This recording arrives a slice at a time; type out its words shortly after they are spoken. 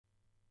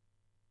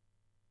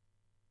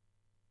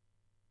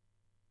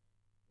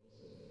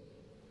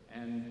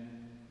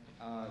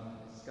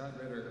Scott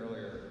Ritter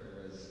earlier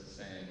was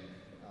saying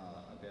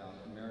about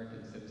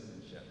American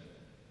citizenship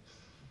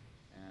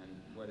and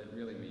what it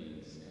really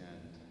means and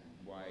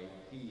why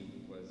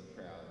he was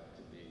proud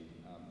to be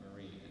a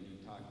Marine. And he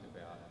talked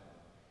about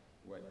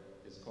what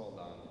is called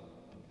on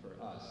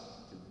for us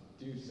to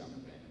do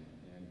something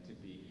and to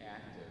be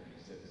active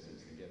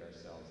citizens, to get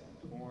ourselves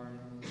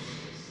informed, to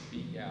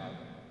speak out,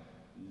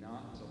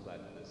 not to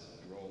let this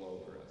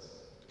roll over us.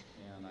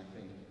 And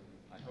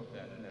I hope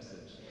that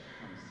message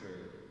comes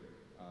through.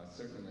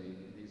 Certainly,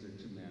 these are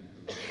two men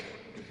who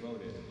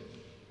devoted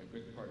a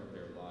good part of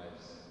their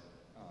lives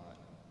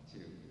to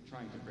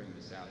trying to bring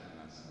this out in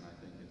us, and I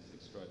think it's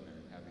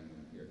extraordinary having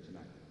them here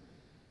tonight.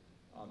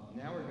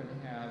 Now we're going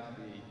to have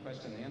the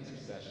question and answer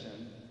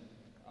session,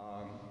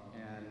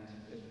 and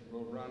it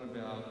will run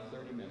about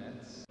 30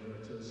 minutes.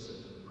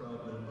 Emeritus and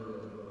proud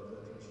member of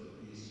Veterans for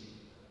Peace.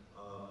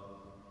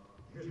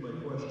 Here's my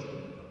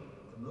question.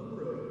 A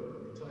number of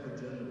retired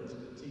generals,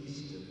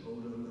 Batiste and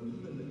Odom, and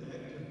even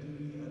active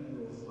duty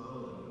Admiral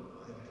Fallon,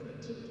 have kind of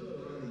tiptoed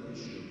around the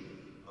issue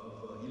of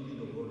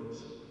illegal orders.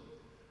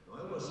 Now,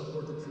 I want to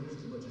support the troops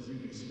as much as you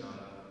do, Scott,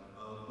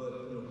 but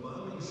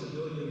bombing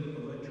civilian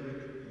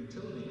electric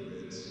utility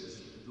grids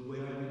is the way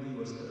I read the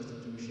U.S.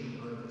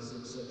 Constitution, Article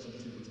 6, Section 2,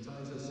 which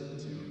ties us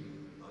into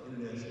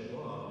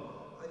international law.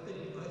 I think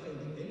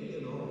any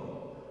and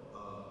all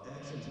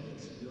actions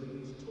against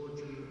civilians,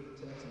 torture,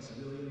 attacks on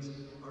civilians,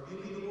 are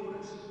illegal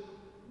orders.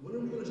 When are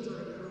we going to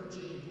start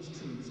encouraging these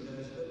troops,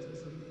 as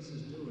Veterans for Peace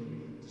is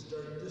doing, to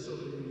start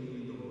disobeying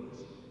illegal orders?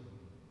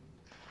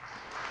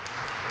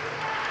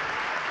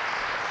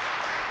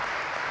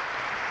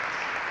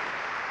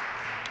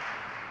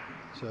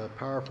 It's a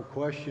powerful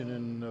question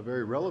and a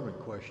very relevant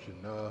question.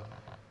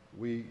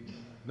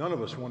 None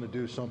of us want to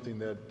do something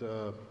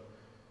that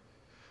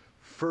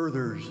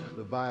furthers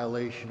the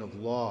violation of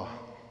law,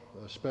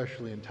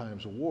 especially in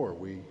times of war.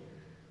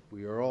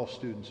 We are all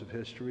students of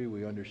history.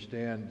 We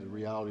understand the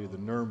reality of the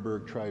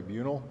Nuremberg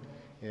Tribunal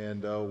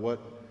and what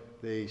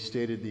they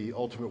stated the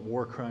ultimate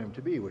war crime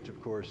to be, which of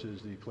course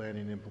is the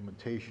planning and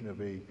implementation of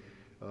a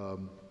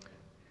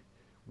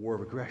war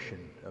of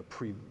aggression, a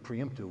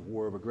preemptive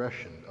war of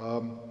aggression.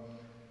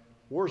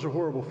 War is a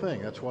horrible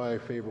thing. That's why I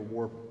favor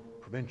war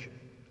prevention.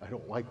 I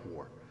don't like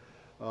war.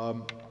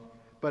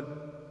 But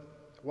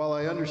while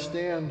I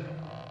understand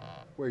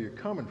where you're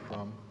coming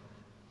from,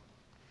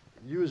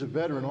 you as a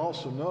veteran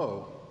also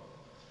know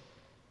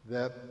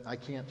that I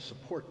can't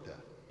support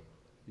that.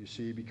 You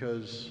see,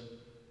 because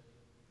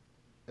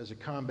as a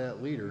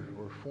combat leader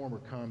or former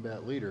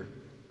combat leader,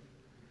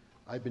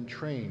 I've been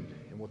trained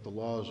in what the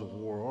laws of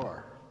war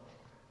are.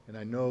 And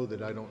I know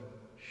that I don't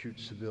shoot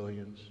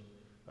civilians,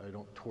 I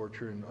don't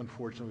torture, and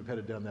unfortunately we've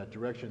headed down that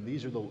direction.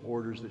 These are the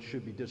orders that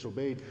should be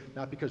disobeyed,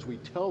 not because we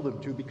tell them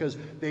to, because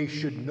they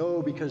should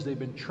know, because they've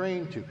been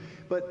trained to.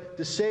 But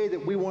to say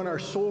that we want our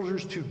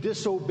soldiers to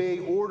disobey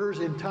orders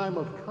in time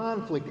of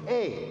conflict,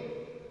 A,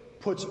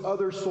 puts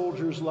other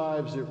soldiers'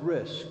 lives at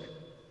risk,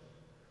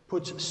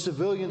 puts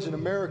civilians in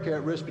America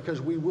at risk because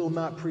we will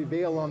not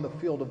prevail on the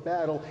field of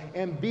battle,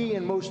 and B,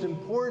 and most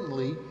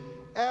importantly,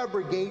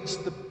 abrogates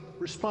the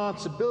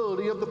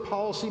responsibility of the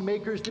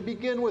policymakers to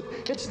begin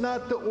with. It's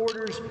not the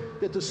orders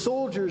that the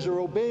soldiers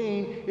are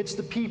obeying, it's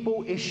the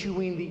people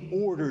issuing the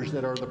orders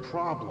that are the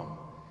problem.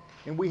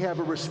 And we have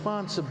a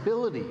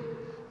responsibility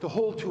to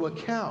hold to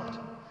account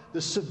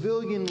the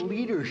civilian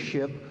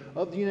leadership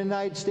of the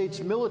United States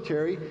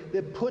military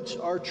that puts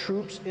our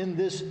troops in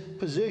this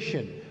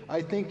position.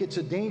 I think it's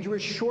a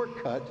dangerous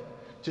shortcut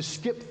to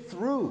skip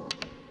through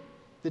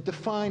the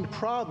defined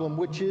problem,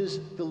 which is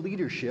the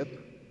leadership,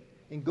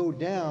 and go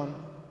down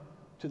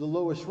to the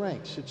lowest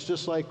ranks. It's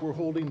just like we're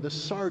holding the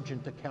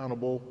sergeant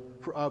accountable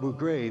for Abu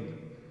Ghraib,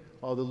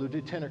 while the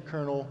lieutenant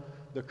colonel,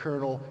 the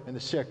colonel, and the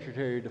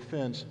Secretary of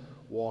Defense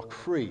walk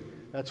free.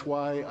 That's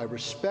why I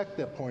respect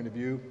that point of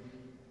view,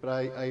 but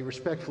I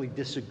respectfully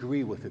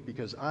disagree with it,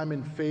 because I'm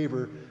in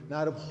favor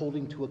not of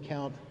holding to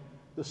account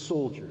the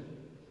soldier.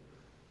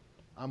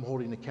 I'm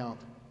holding to account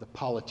the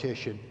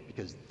politician,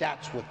 because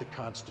that's what the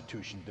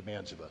Constitution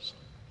demands of us.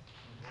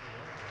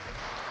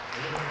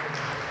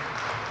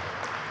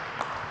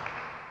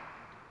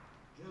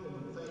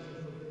 Gentlemen, thank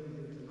you for being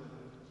here tonight.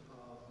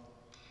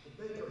 The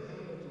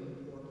Baker-Hamilton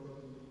report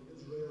of the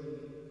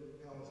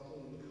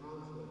Israeli-Palestinian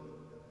conflict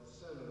at the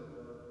center,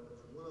 was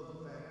one of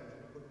the factors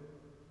that put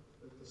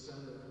at the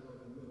center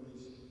of the Middle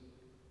East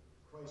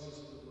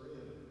crisis that we're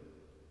in.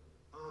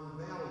 On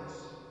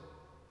balance,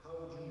 how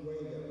would you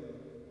weigh that?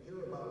 We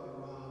hear about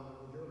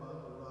Iran, we hear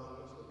about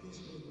Iraq, it's the peace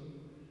movement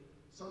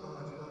somehow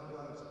has not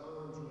got its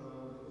arms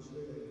around the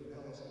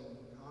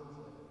Israeli-Palestinian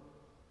conflict.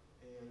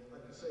 And I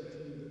can say to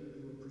you that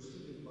you were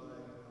preceded by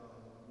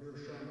Mayor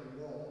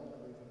Sharman Walton, I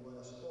believe,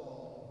 last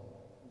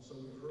fall. And so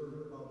we've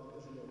heard about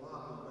the Israel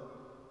lobby, but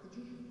could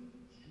you,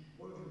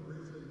 one of you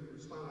briefly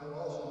respond? I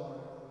also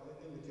want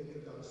to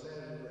indicate that on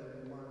Saturday we're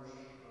having a march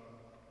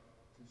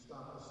to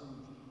stop the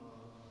siege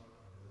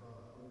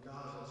in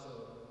Gaza.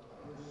 So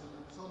there's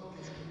some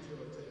peace groups that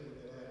are taking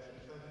that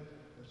action. Thank you.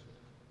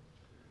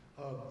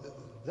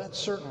 That's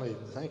certainly,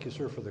 thank you,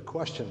 sir, for the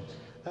question.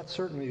 That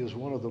certainly is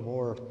one of the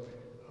more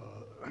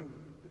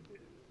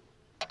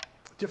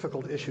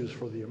difficult issues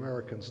for the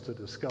Americans to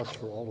discuss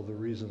for all of the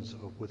reasons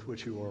with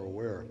which you are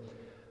aware.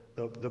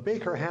 The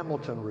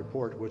Baker-Hamilton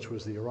report, which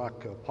was the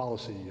Iraq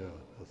policy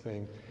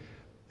thing,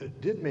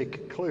 it did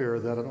make clear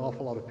that an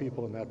awful lot of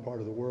people in that part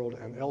of the world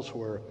and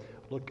elsewhere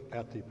look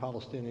at the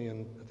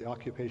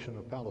occupation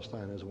of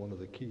Palestine as one of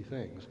the key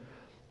things.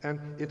 And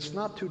it's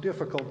not too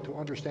difficult to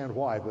understand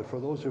why, but for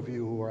those of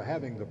you who are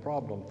having the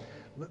problem,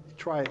 let me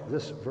try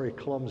this very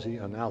clumsy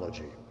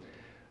analogy.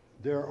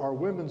 There are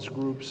women's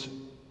groups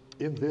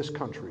in this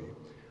country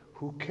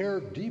who care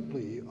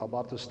deeply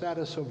about the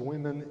status of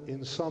women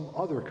in some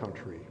other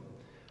country,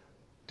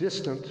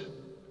 distant,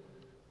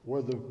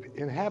 where the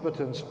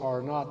inhabitants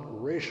are not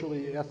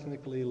racially,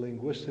 ethnically,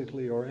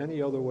 linguistically, or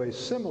any other way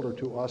similar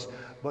to us,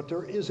 but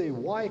there is a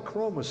Y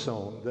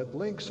chromosome that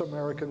links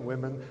American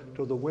women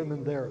to the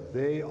women there.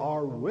 They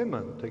are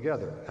women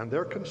together, and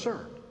they're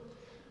concerned.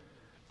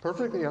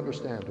 Perfectly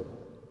understandable.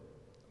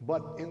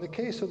 But in the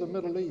case of the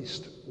Middle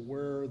East,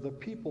 where the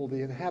people,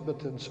 the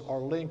inhabitants, are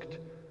linked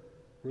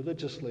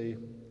religiously,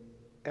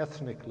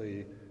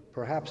 ethnically,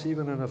 perhaps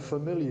even in a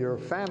familiar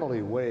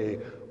family way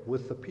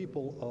with the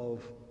people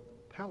of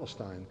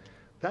Palestine,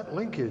 that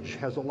linkage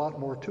has a lot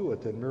more to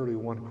it than merely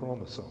one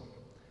chromosome.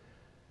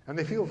 And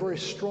they feel very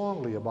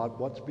strongly about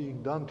what's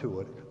being done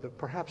to it. That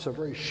perhaps a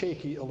very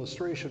shaky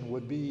illustration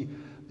would be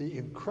the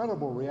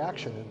incredible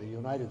reaction in the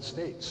United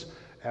States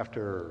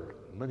after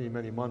many,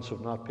 many months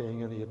of not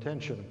paying any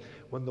attention,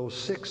 when those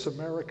 6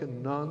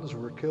 American nuns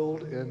were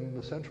killed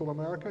in Central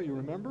America, you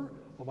remember?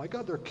 Oh my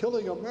God, they're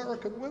killing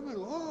American women,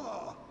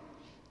 ah!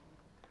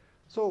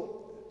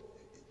 So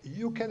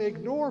you can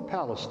ignore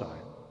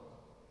Palestine,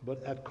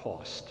 but at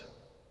cost,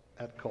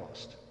 at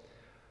cost.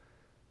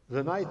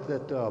 The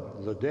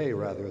day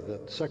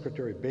that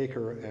Secretary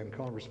Baker and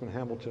Congressman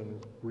Hamilton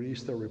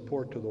released their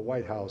report to the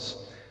White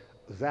House,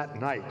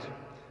 that night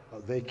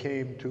they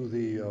came to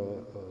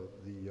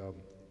the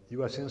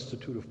U.S.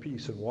 Institute of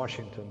Peace in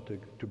Washington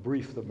to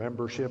brief the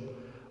membership.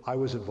 I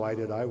was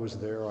invited, I was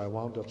there. I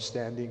wound up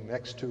standing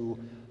next to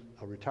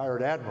a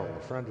retired admiral, a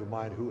friend of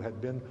mine who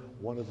had been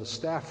one of the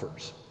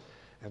staffers.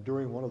 And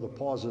during one of the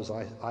pauses,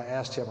 I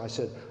asked him, I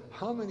said,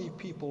 how many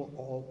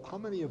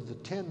of the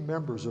 10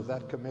 members of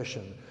that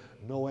commission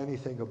know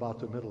anything about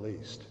the Middle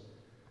East?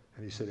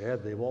 And he said,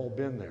 Ed, they've all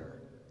been there.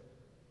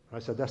 And I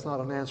said, that's not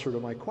an answer to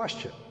my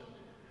question.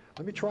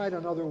 Let me try it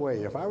another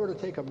way. If I were to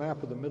take a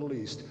map of the Middle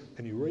East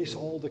and erase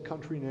all the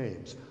country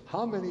names,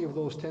 how many of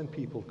those 10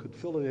 people could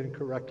fill it in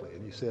correctly?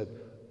 And he said,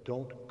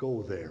 don't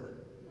go there.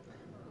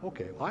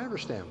 Okay, I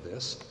understand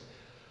this.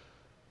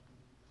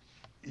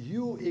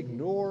 You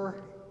ignore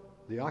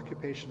the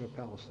occupation of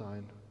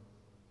Palestine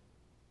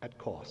at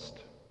cost,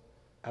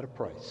 at a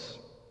price.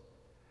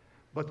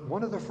 But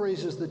one of the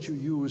phrases that you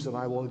use, and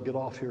I will get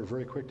off here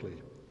very quickly,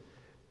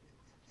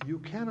 you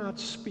cannot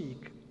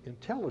speak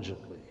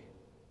intelligently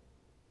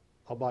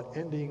about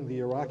ending the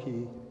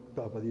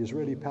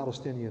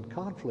Israeli-Palestinian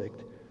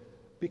conflict,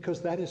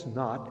 because that is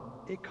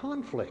not a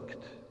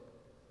conflict.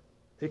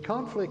 A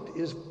conflict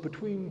is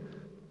between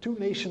 2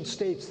 nation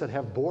states that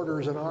have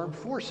borders and armed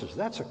forces.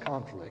 That's a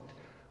conflict.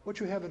 What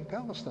you have in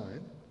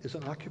Palestine is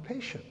an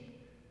occupation.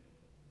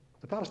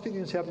 The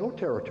Palestinians have no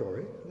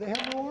territory, they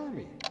have no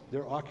army,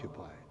 they're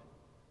occupied.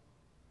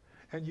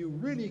 And you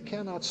really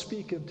cannot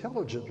speak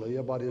intelligently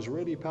about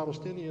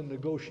Israeli-Palestinian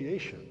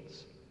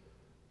negotiations,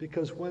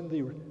 because when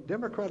the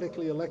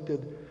democratically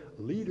elected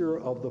leader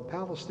of the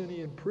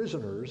Palestinian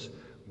prisoners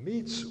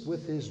meets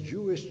with his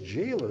Jewish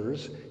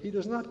jailers, he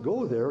does not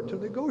go there to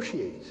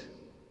negotiate.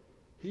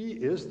 He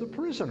is the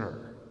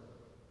prisoner.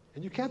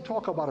 And you can't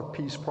talk about a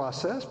peace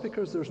process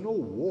because there's no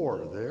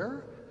war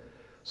there.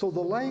 So the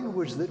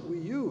language that we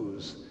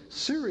use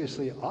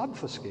seriously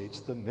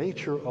obfuscates the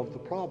nature of the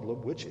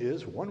problem, which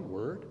is one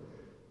word,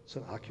 it's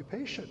an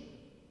occupation.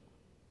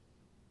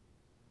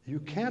 You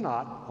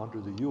cannot,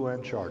 under the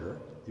UN Charter,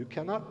 you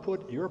cannot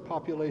put your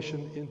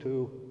population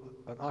into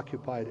an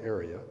occupied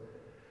area,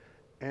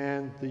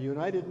 and the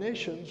United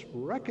Nations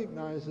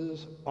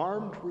recognizes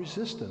armed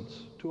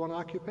resistance to an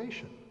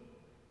occupation.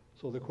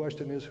 So the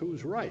question is,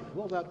 who's right?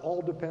 Well, that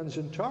all depends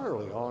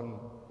entirely on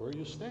where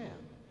you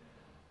stand.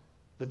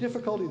 The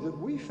difficulty that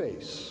we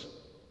face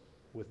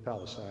with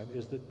Palestine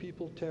is that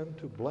people tend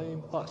to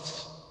blame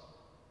us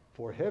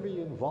for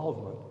heavy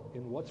involvement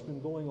in what's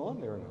been going on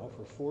there now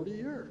for 40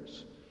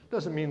 years.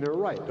 Doesn't mean they're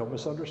right, don't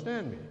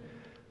misunderstand me.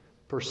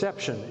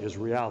 Perception is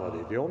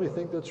reality. The only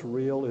thing that's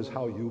real is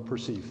how you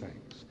perceive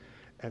things.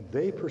 And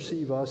they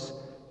perceive us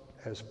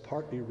as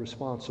partly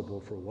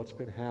responsible for what's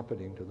been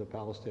happening to the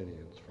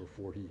Palestinians for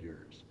 40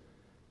 years.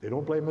 They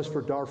don't blame us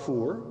for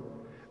Darfur.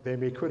 They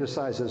may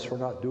criticize us for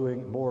not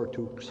doing more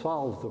to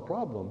solve the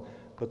problem,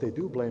 but they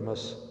do blame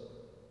us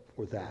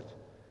for that.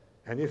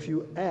 And if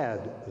you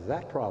add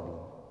that problem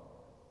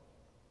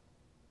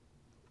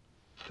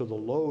to the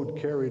load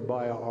carried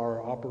by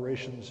our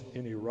operations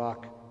in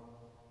Iraq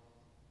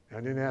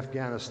and in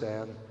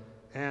Afghanistan,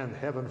 and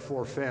heaven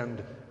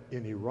forfend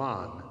in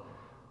Iran,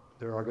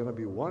 there are going to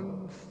be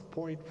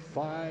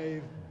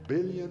 1.5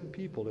 billion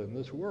people in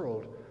this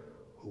world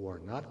who are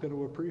not going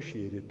to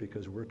appreciate it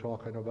because we're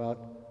talking about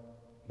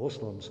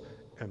Muslims,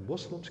 and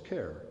Muslims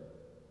care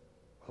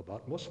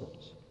about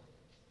Muslims.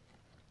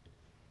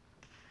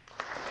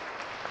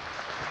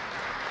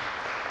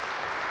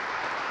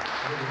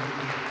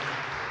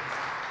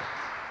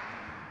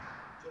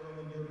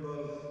 Gentlemen, you're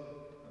both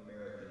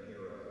American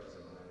heroes,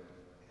 and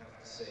I have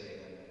to say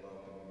that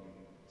welcoming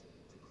you to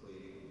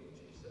Cleveland,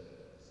 which you said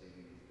this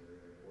evening is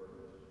very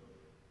important.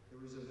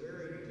 There was a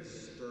very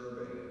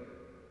disturbing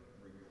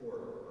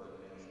report on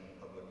National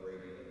Public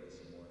Radio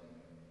this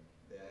morning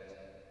that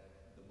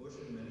the Bush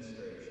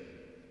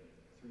administration,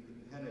 through the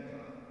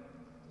Pentagon,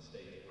 the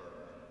State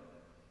Department,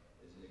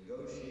 is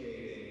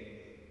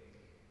negotiating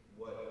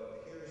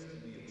what appears to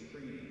be a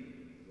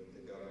treaty with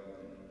the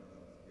government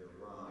of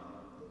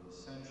Iran that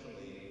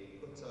essentially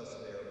puts us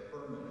there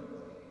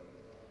permanently,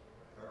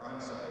 or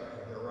I'm sorry,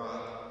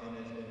 Iraq, and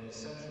it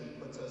essentially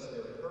puts us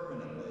there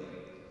permanently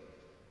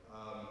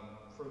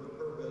for the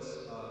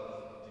purpose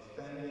of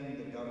defending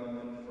the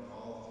government from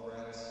all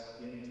threats,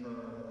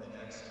 internal and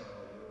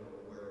external. You're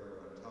aware of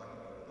what I'm talking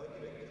about. I'd like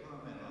you to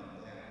comment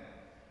on that,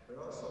 but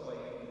I'd also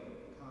like you to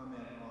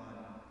comment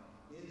on,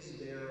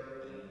 is there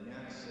a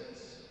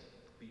nexus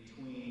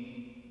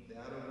between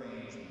that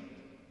arrangement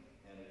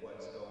and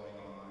what's going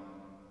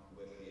on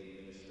with the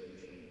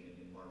administration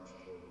in March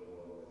toward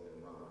war with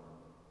Iran?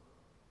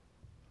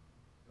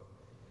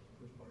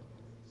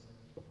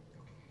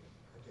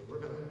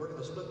 Okay, we're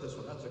gonna split this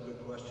one. That's a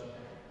good question.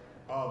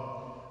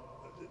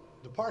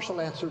 The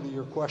partial answer to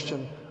your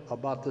question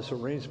about this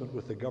arrangement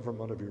with the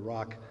government of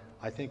Iraq,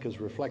 I think, is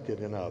reflected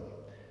in a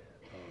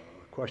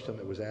question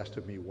that was asked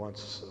of me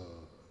once,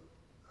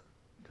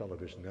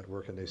 television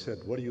network, and they said,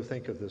 what do you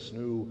think of this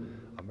new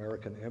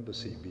American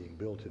embassy being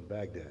built in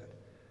Baghdad?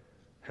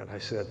 And I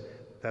said,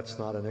 that's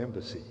not an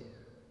embassy.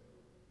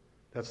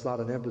 That's not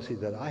an embassy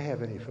that I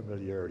have any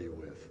familiarity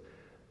with.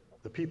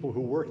 The people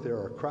who work there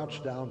are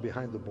crouched down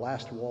behind the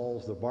blast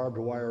walls, the barbed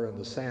wire, and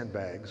the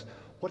sandbags.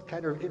 What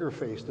kind of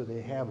interface do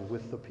they have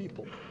with the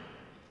people?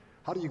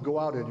 How do you go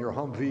out in your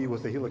Humvee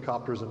with the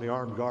helicopters and the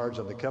armed guards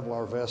and the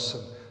Kevlar vests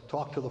and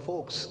talk to the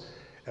folks?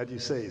 And you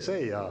say,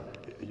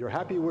 you're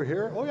happy we're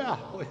here? Oh yeah,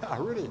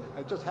 really.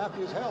 I'm just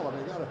happy as hell. I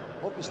mean,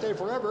 hope you stay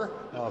forever.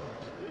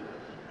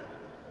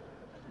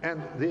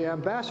 And the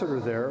ambassador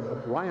there,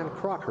 Ryan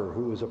Crocker,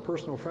 who is a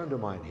personal friend of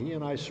mine, he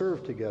and I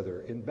served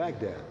together in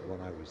Baghdad when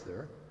I was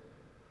there.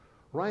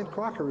 Ryan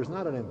Crocker is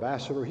not an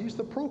ambassador, he's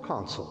the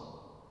proconsul.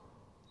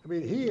 I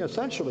mean, he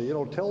essentially,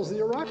 tells the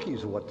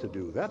Iraqis what to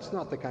do. That's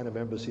not the kind of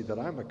embassy that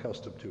I'm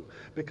accustomed to,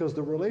 because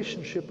the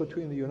relationship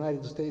between the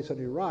United States and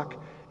Iraq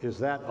is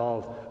that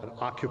of an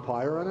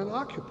occupier and an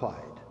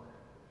occupied.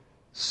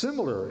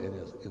 Similar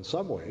in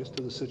some ways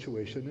to the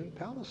situation in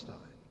Palestine.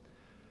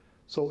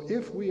 So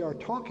if we are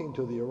talking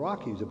to the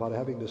Iraqis about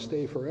having to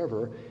stay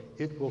forever,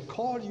 it will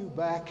call you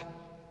back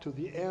to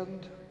the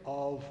end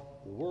of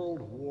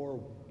World War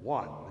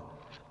I,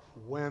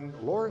 when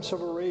Lawrence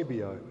of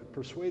Arabia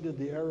persuaded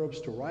the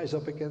Arabs to rise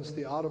up against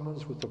the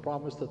Ottomans with the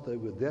promise that they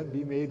would then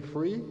be made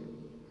free.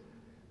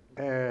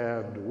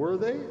 And were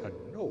they?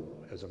 No,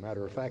 as a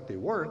matter of fact, they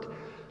weren't.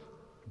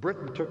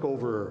 Britain took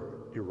over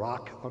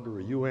Iraq under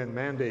a UN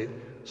mandate,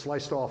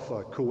 sliced off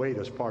Kuwait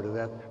as part of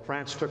that.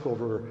 France took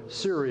over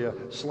Syria,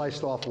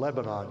 sliced off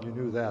Lebanon. You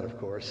knew that, of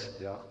course,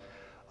 yeah.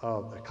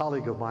 A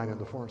colleague of mine in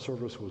the Foreign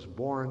Service was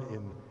born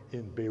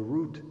in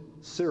Beirut,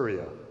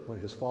 Syria, when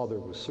his father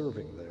was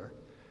serving there.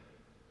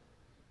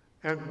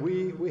 And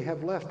we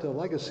have left a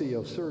legacy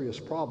of serious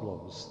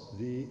problems.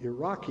 The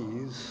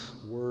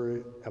Iraqis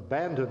were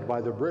abandoned by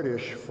the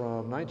British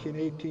from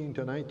 1918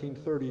 to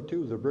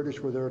 1932. The British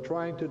were there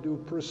trying to do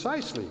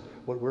precisely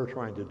what we're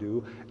trying to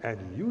do, and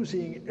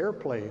using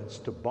airplanes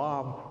to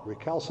bomb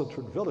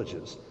recalcitrant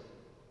villages,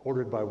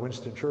 ordered by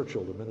Winston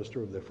Churchill, the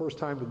minister of the first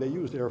time that they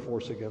used Air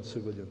Force against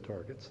civilian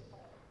targets.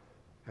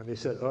 And they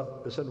said,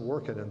 this isn't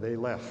working, and they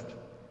left.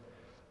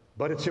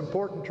 But it's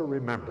important to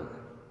remember,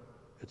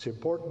 it's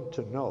important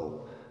to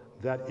know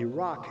that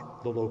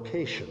Iraq, the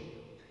location,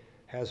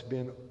 has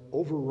been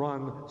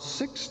overrun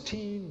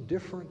 16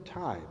 different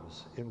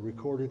times in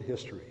recorded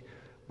history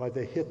by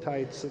the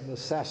Hittites and the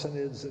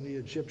Sassanids and the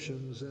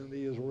Egyptians and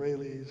the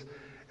Israelis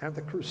and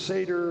the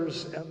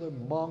Crusaders and the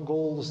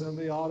Mongols and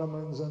the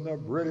Ottomans and the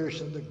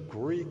British and the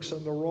Greeks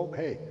and the Romans.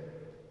 Hey,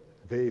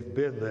 they've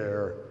been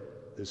there.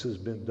 This has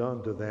been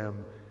done to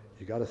them.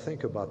 You got to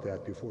think about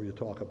that before you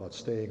talk about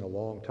staying a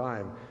long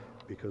time,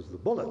 because the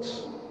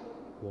bullets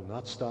will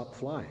not stop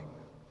flying.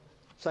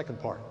 Second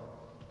part.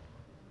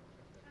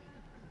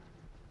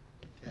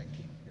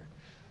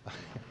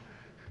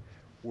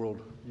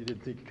 World, you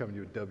didn't think you'd come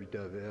to a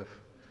WWF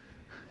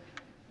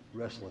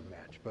wrestling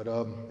match, but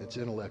it's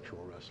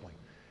intellectual wrestling.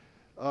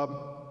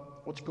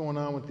 What's going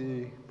on with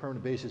the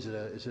permanent base? Is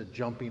it a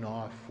jumping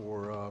off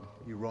for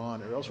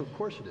Iran, or else? Of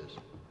course it is.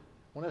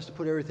 One has to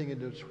put everything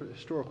into its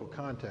historical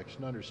context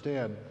and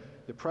understand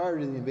that prior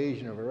to the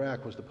invasion of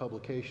Iraq was the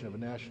publication of a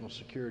national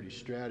security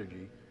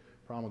strategy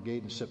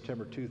promulgated in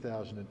September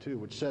 2002,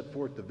 which set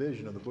forth the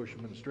vision of the Bush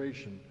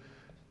administration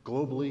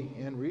globally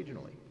and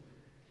regionally.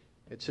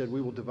 It said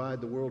we will divide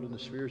the world into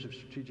spheres of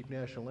strategic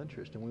national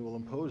interest, and we will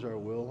impose our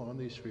will on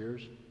these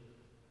spheres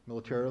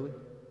militarily,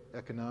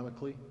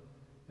 economically,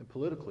 and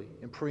politically,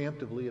 and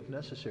preemptively if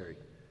necessary,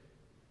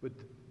 with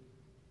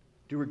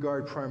due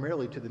regard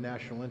primarily to the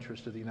national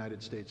interest of the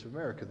United States of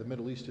America. The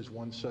Middle East is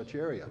one such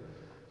area.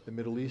 The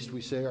Middle East,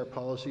 we say our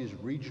policy is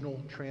regional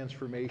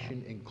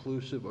transformation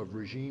inclusive of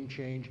regime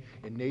change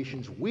in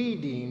nations we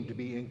deem to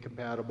be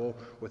incompatible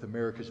with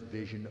America's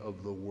vision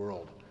of the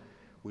world.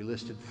 We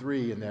listed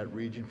 3 in that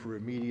region for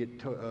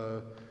immediate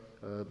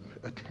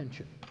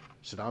attention: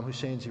 Saddam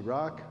Hussein's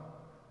Iraq,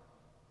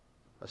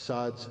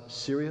 Assad's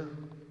Syria,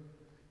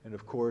 and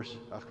of course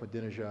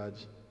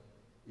Ahmadinejad's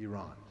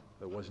Iran.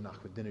 That wasn't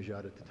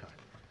Ahmadinejad at the time.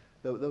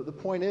 The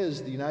point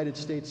is, the United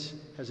States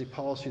has a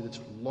policy that's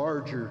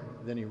larger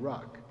than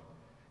Iraq.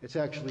 It's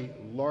actually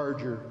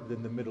larger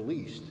than the Middle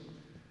East.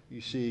 You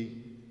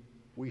see,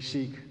 we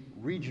seek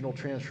regional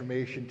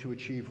transformation to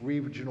achieve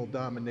regional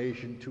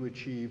domination, to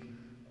achieve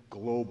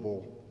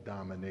global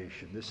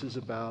domination. This is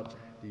about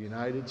the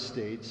United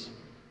States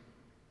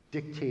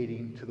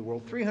dictating to the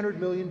world, 300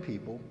 million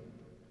people,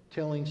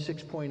 telling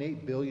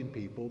 6.8 billion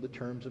people the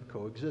terms of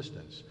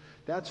coexistence.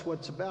 That's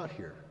what's about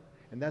here.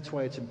 And that's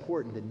why it's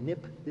important to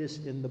nip this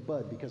in the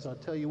bud, because I'll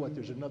tell you what,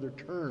 there's another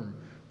term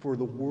for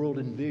the world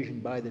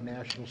envisioned by the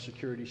national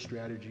security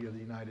strategy of the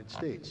United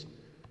States,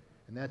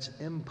 and that's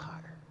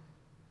empire.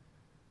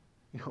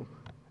 You know,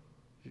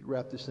 to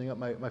wrap this thing up,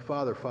 my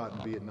father fought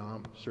in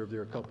Vietnam, served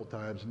there a couple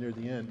times, and near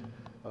the end,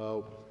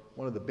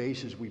 one of the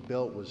bases we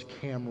built was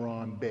Cam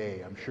Ranh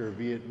Bay. I'm sure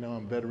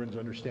Vietnam veterans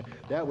understand.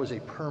 That was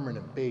a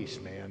permanent base,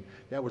 man.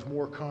 That was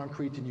more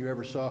concrete than you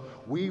ever saw.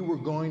 We were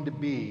going to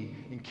be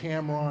in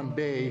Cam Ranh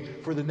Bay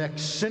for the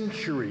next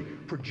century,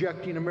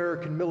 projecting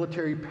American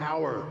military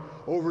power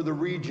over the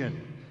region.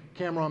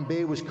 Cam Ranh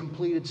Bay was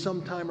completed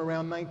sometime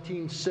around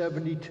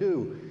 1972.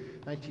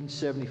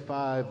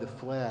 1975, the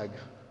flag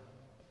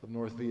of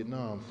North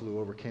Vietnam flew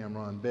over Cam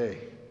Ranh Bay.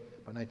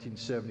 By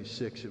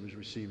 1976, it was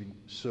receiving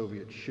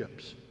Soviet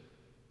ships.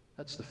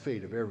 That's the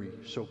fate of every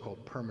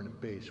so-called permanent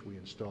base we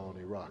install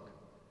in Iraq.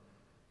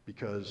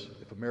 Because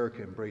if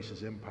America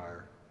embraces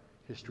empire,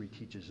 history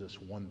teaches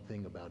us one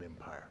thing about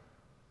empire: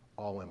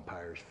 all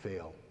empires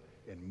fail,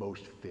 and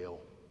most fail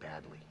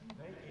badly.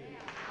 Thank you.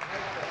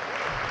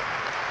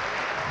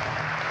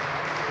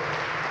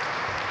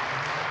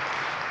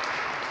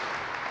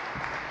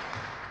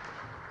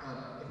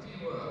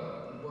 If you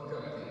look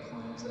up the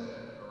claims that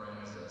around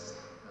this,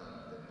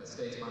 the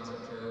state-sponsored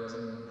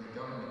terrorism, the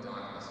government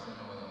documents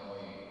generally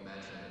only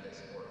mention that they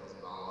support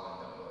Hezbollah and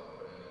don't really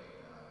put any,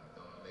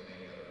 don't make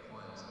any other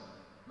claims.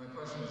 My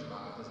question is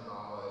about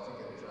Hezbollah. If you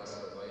could address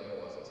the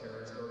label as a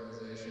terrorist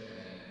organization,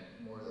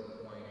 and more to the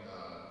point,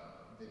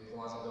 the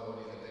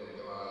plausibility that they would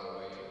go out of their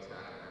way to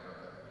attack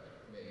America.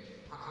 I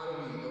mean, how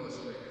do we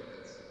illustrate that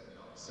that's, you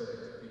know, absurd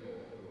to people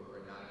who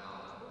are not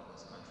knowledgeable in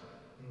this country?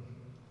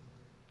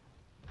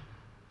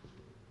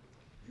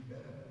 You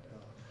bet.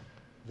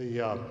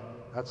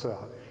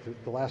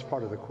 The last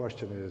part of the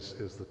question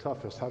is the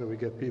toughest. How do we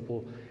get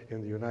people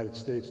in the United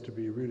States to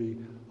be really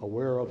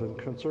aware of and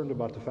concerned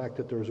about the fact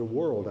that there's a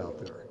world out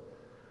there?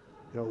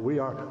 You know, we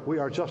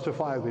are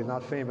justifiably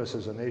not famous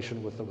as a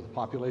nation with a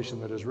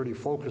population that is really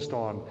focused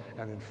on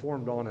and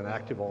informed on and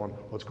active on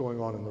what's going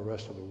on in the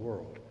rest of the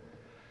world.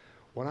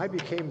 When I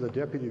became the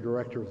deputy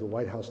director of the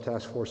White House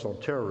Task Force on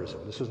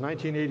Terrorism, this was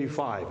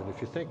 1985, and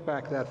if you think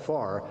back that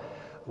far,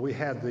 we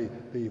had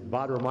the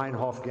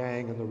Baader-Meinhof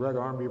gang and the Red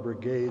Army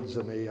brigades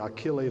and the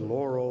Achille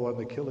Lauro and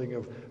the killing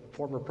of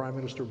former Prime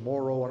Minister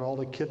Moro and all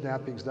the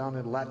kidnappings down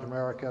in Latin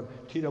America,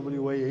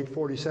 TWA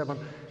 847.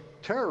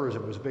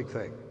 Terrorism was a big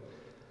thing.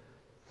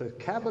 The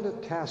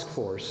cabinet task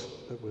force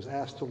that was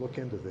asked to look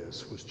into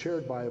this was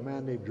chaired by a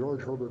man named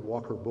George Herbert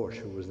Walker Bush,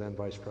 who was then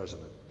vice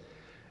president.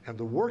 And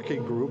the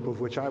working group,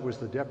 of which I was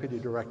the deputy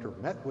director,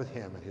 met with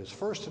him, and his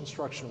first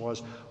instruction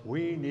was,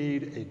 we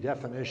need a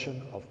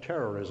definition of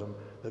terrorism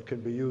that can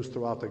be used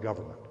throughout the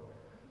government.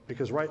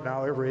 Because right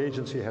now, every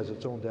agency has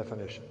its own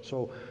definition.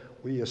 So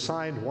we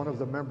assigned one of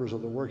the members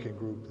of the working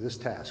group this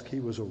task. He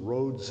was a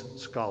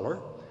Rhodes Scholar,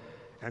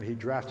 and he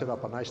drafted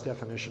up a nice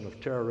definition of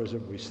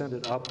terrorism. We sent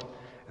it up,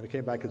 and he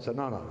came back and said,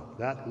 no,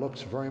 that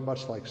looks very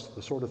much like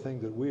the sort of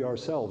thing that we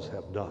ourselves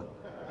have done.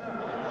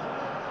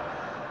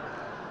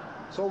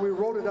 So we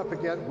wrote it up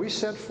again. We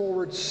sent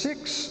forward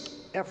 6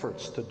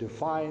 efforts to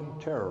define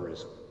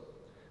terrorism.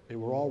 They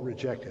were all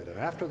rejected. And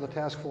after the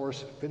task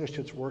force finished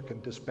its work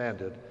and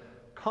disbanded,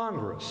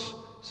 Congress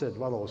said,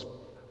 well,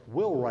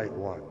 we'll write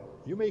one.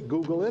 You may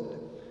Google it.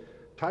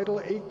 Title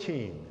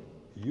 18,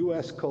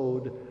 U.S.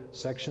 Code,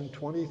 Section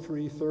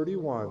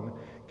 2331,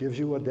 gives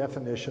you a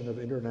definition of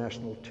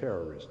international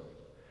terrorism.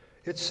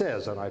 It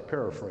says, and I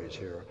paraphrase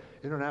here,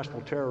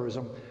 international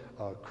terrorism,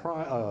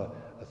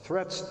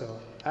 threats,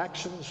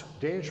 actions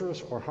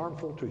dangerous or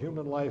harmful to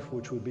human life,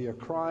 which would be a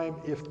crime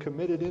if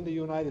committed in the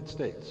United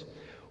States.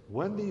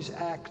 When these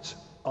acts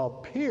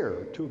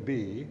appear to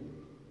be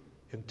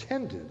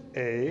intended,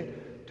 A,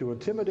 to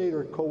intimidate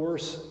or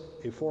coerce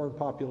a foreign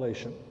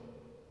population,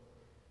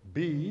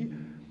 B,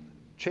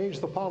 change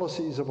the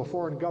policies of a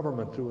foreign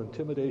government through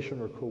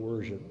intimidation or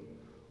coercion.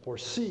 Or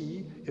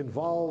C,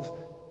 involve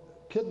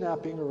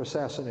kidnapping or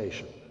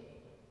assassination.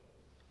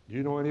 Do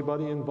you know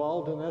anybody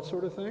involved in that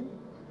sort of thing?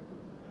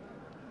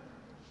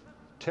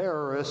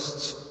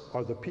 Terrorists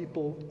are the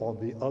people on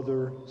the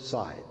other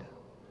side.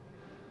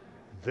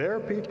 Their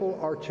people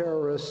are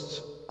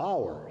terrorists,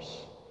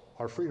 ours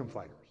are freedom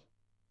fighters.